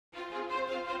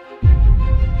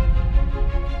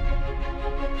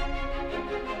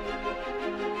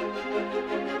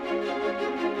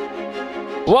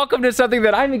Welcome to something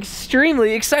that I'm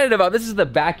extremely excited about. This is the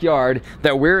backyard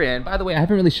that we're in. By the way, I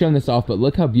haven't really shown this off, but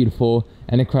look how beautiful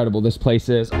and incredible this place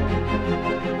is. So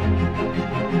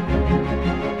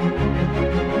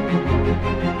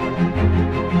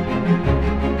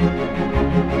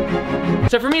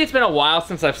for me, it's been a while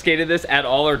since I've skated this at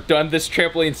all or done this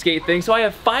trampoline skate thing. So I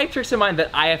have 5 tricks in mind that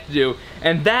I have to do,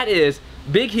 and that is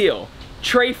big heel,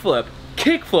 tray flip,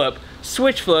 kick flip,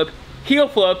 switch flip, heel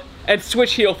flip, and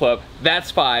switch heel flip.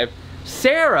 That's 5.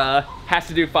 Sarah has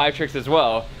to do 5 tricks as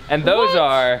well, and those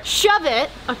are... Shove it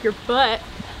up your butt.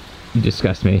 You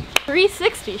disgust me.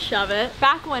 360 shove it.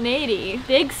 Back 180.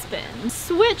 Big spin.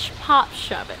 Switch pop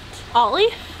shove it. Ollie.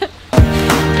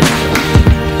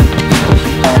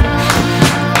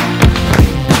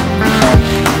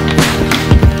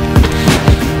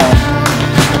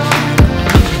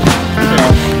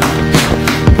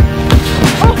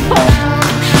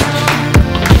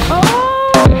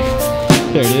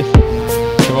 There it is.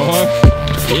 Come on.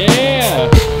 Yeah!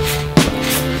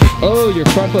 Oh, your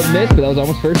front foot missed, but that was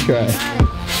almost first try.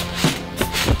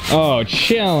 Oh,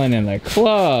 chilling in the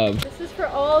club. This is for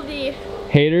all the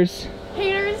haters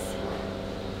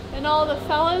and all the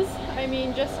fellas. I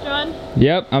mean, just John.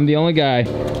 Yep, I'm the only guy.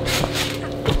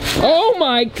 Oh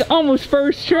my, almost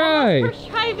first try. First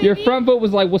try, baby. Your front foot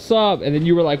was like, what's up? And then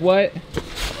you were like, what?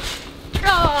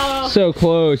 Oh. So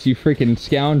close, you freaking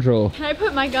scoundrel. Can I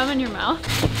put my gum in your mouth?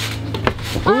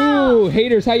 Ooh,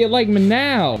 haters, how you like me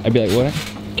now? I'd be like, what?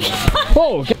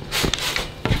 Oh!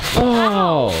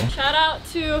 Oh! Shout out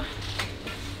to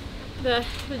the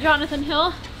Jonathan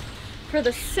Hill for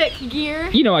the sick gear.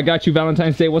 You know I got you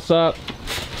Valentine's Day, what's up?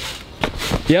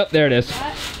 Yep, there it is.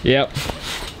 What? Yep.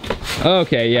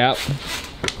 Okay, yep.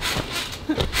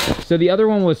 So the other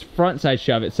one was front side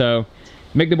shove it, so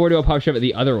make the board do a pop shove it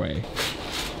the other way.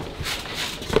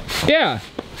 Yeah,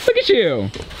 look at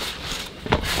you.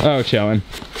 Oh, chilling.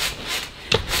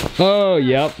 Oh,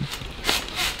 yep.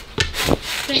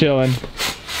 Chilling.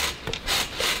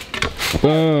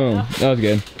 Boom. That was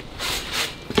good.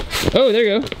 Oh, there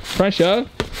you go. Front shove.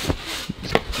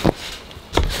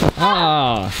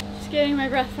 Ah. Just getting my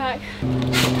breath back.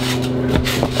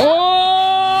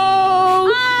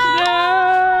 Oh,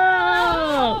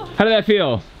 snap! How did that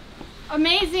feel?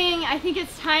 Amazing. I think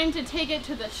it's time to take it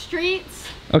to the streets.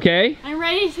 Okay. I'm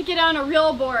ready to get on a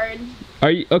real board.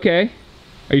 Are you okay?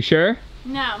 Are you sure?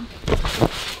 No.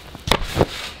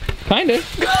 Kinda.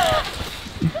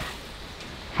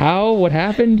 How? What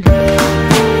happened?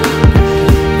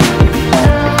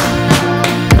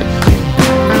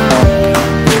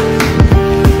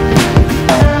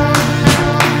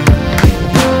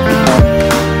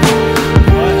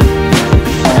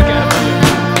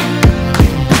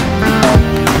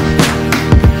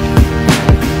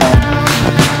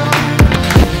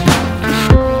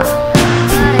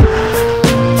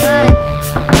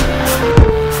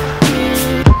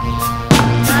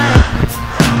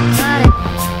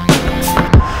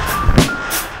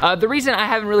 The reason I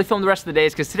haven't really filmed the rest of the day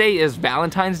is because today is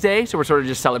Valentine's Day, so we're sort of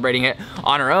just celebrating it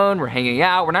on our own. We're hanging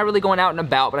out. We're not really going out and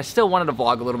about, but I still wanted to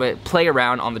vlog a little bit, play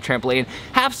around on the trampoline,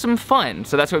 have some fun.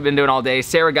 So that's what we've been doing all day.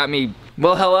 Sarah got me,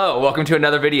 well, hello, welcome to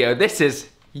another video. This is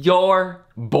your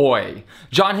boy,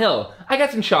 John Hill. I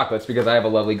got some chocolates because I have a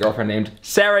lovely girlfriend named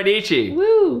Sarah s.k.a.t.e.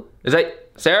 Woo. Is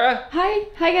that Sarah? Hi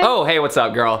guys. Oh, hey, what's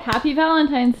up, girl? Happy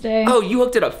Valentine's Day. Oh, you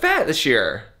hooked it up fat this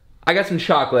year. I got some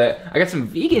chocolate. I got some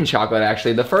vegan chocolate,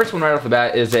 actually. The first one right off the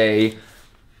bat is a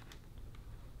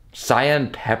cayenne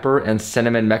pepper and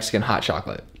cinnamon Mexican hot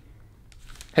chocolate.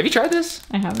 Have you tried this?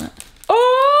 I haven't.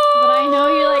 Oh! But I know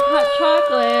you like hot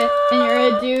chocolate and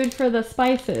you're a dude for the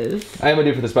spices. I am a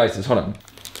dude for the spices. Hold on.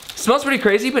 Smells pretty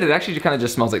crazy, but it actually kind of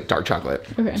just smells like dark chocolate.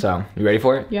 Okay. So, you ready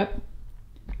for it? Yep.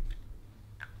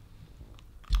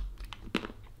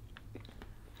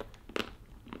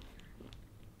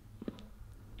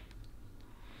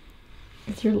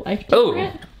 Is your life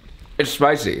different? Oh, it's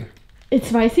spicy. It's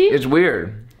spicy? It's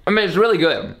weird. I mean, it's really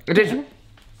good. It tastes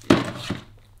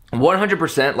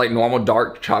 100% like normal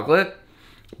dark chocolate,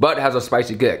 but has a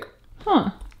spicy kick. Huh.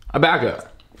 I back it.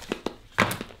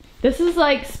 This is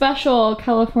like special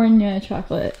California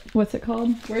chocolate. What's it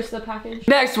called? Where's the package?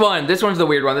 Next one. This one's the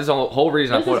weird one. This is the whole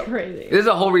reason I pulled This is crazy. This is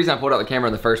the whole reason I pulled out the camera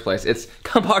in the first place. It's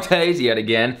SKATER yet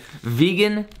again.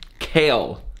 Vegan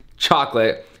kale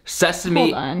chocolate. Sesame.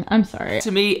 Hold on, I'm sorry.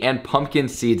 Sesame and pumpkin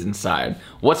seeds inside.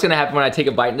 What's gonna happen when I take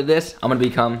a bite into this? I'm gonna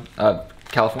become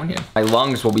Californian. My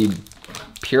lungs will be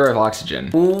pure of oxygen.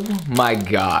 Oh my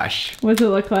gosh. What does it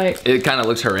look like? It kind of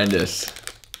looks horrendous.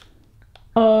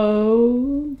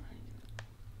 Oh.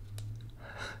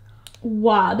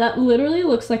 Wow, that literally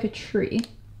looks like a tree.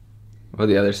 Or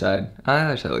the other side. The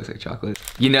other side looks like chocolate.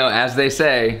 You know, as they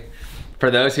say,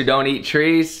 for those who don't eat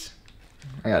trees,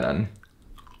 I got none.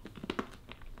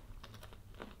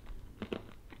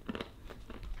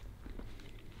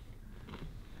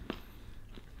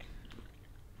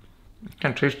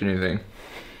 Can't taste anything.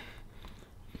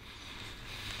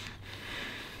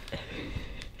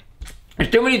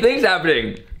 There's too many things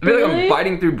happening. I feel like I'm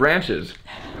biting through branches.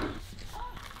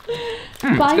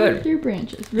 Biting through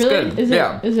branches. Really?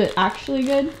 Is it actually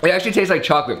good? It actually tastes like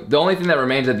chocolate. The only thing that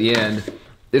remains at the end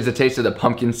is the taste of the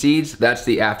pumpkin seeds. That's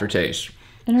the aftertaste.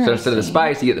 So instead of the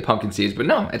spice, you get the pumpkin seeds. But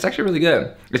no, it's actually really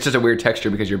good. It's just a weird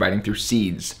texture because you're biting through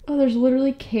seeds. Oh, there's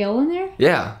literally kale in there?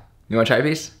 Yeah. You want to try a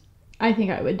piece? I think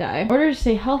I would die. In order to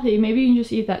stay healthy, maybe you can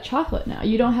just eat that chocolate now.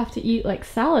 You don't have to eat like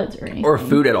salads or anything. Or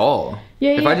food at all.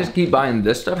 Yeah, If I just keep buying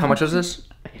this stuff, how much is this?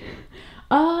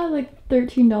 Like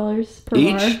 $13 per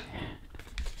each? bar.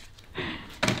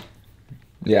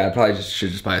 Yeah, I probably should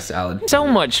just buy a salad. So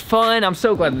much fun. I'm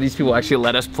so glad that these people actually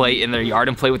let us play in their yard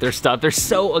and play with their stuff. They're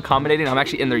so accommodating. I'm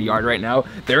actually in their yard right now.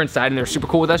 They're inside and they're super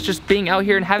cool with us just being out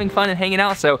here and having fun and hanging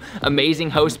out. So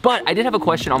amazing host. But I did have a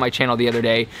question on my channel the other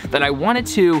day that I wanted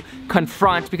to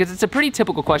confront because it's a pretty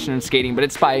typical question in skating, but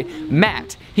it's by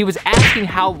Matt. He was asking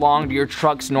how long do your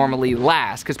trucks normally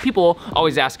last? Because people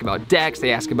always ask about decks,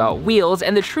 they ask about wheels,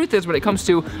 and the truth is when it comes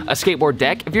to a skateboard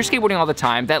deck, if you're skateboarding all the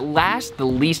time, that lasts the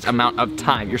least amount of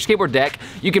time. Your skateboard deck,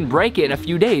 you can break it in a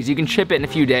few days, you can chip it in a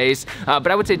few days, but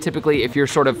I would say typically if you're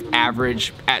sort of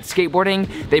average at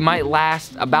skateboarding, they might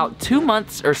last about 2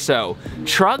 months or so.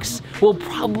 Trucks will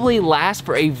probably last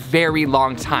for a very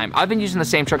long time. I've been using the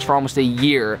same trucks for almost a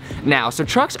year now, so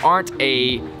trucks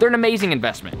they're an amazing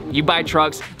investment. You buy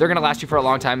trucks, they're gonna last you for a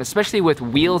long time, especially with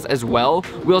wheels as well.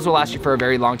 Wheels will last you for a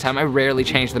very long time. I rarely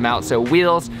change them out, so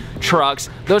wheels, trucks,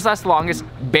 those last the longest,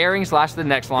 bearings last the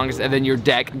next longest, and then your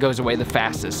deck goes away the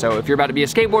fastest. So if you're about to be a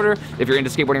skateboarder, if you're into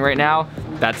skateboarding right now,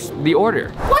 that's the order.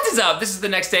 What is up? This is the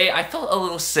next day. I felt a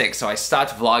little sick, so I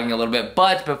stopped vlogging a little bit,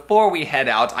 but before we head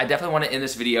out, I definitely want to end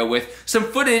this video with some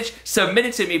footage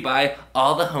submitted to me by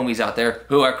all the homies out there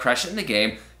who are crushing the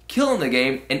game, killing the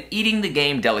game, and eating the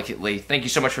game delicately. Thank you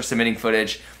so much for submitting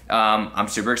footage. I'm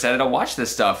super excited to watch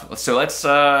this stuff. So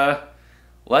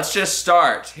let's just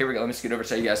start. Here we go. Let me scoot over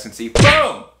so you guys can see.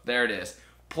 Boom! There it is.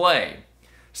 Play.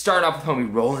 Starting off with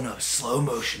homie rolling up, slow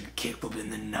motion, kickflip in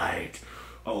the night.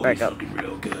 Oh, he's looking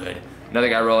real good. Another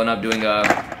guy rolling up doing a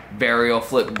varial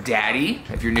flip daddy.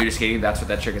 If you're new to skating, that's what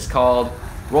that trick is called.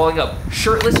 Rolling up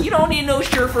shirtless. You don't need no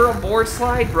shirt for a board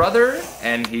slide, brother.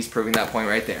 And he's proving that point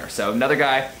right there. So another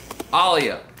guy, ollie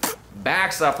up,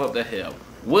 backs up the hill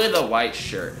with a white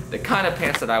shirt. The kind of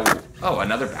pants that I would, oh,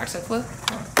 another backside flip?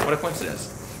 Oh, what a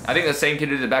coincidence. I think the same kid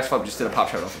who did the backside flip just did a pop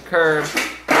shot off the curb.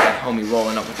 That homie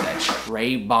rolling up with that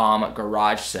tray bomb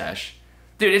garage sesh.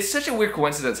 Dude, it's such a weird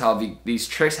coincidence how these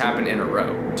tricks happen in a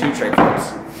row. 2 tray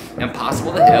flips.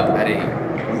 Impossible to hip at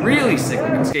a really sick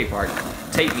looking skate park.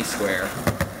 Take me square.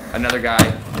 Another guy,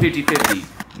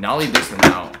 50-50. Nollie basement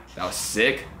out. That was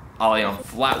sick. Ollie on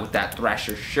flat with that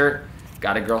Thrasher shirt.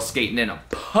 Got a girl skating in a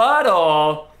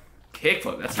puddle.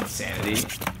 Kickflip, that's insanity.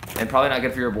 And probably not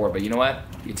good for your board, but you know what?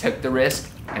 You took the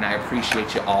risk, and I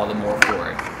appreciate you all the more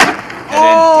for it.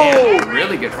 And then, damn,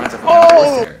 really good fronts up on the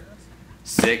horse there.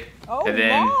 Sick. Oh, and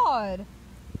then, God.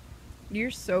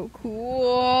 You're so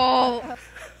cool.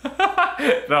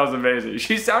 that was amazing.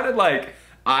 She sounded like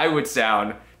I would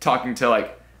sound talking to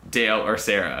like Dale or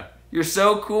Sarah. You're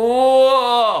so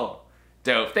cool.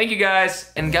 Dope. Thank you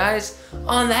guys. And guys,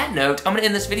 on that note, I'm gonna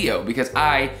end this video because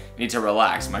I need to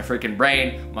relax. My freaking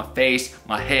brain, my face,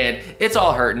 my head, it's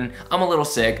all hurting. I'm a little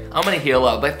sick. I'm gonna heal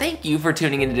up. But thank you for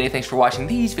tuning in today. Thanks for watching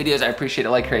these videos. I appreciate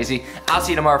it like crazy. I'll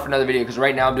see you tomorrow for another video because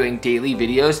right now I'm doing daily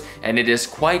videos and it is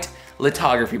quite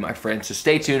lithography, my friends. So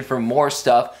stay tuned for more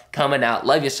stuff coming out.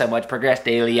 Love you so much. Progress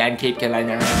daily and keep killing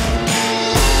it.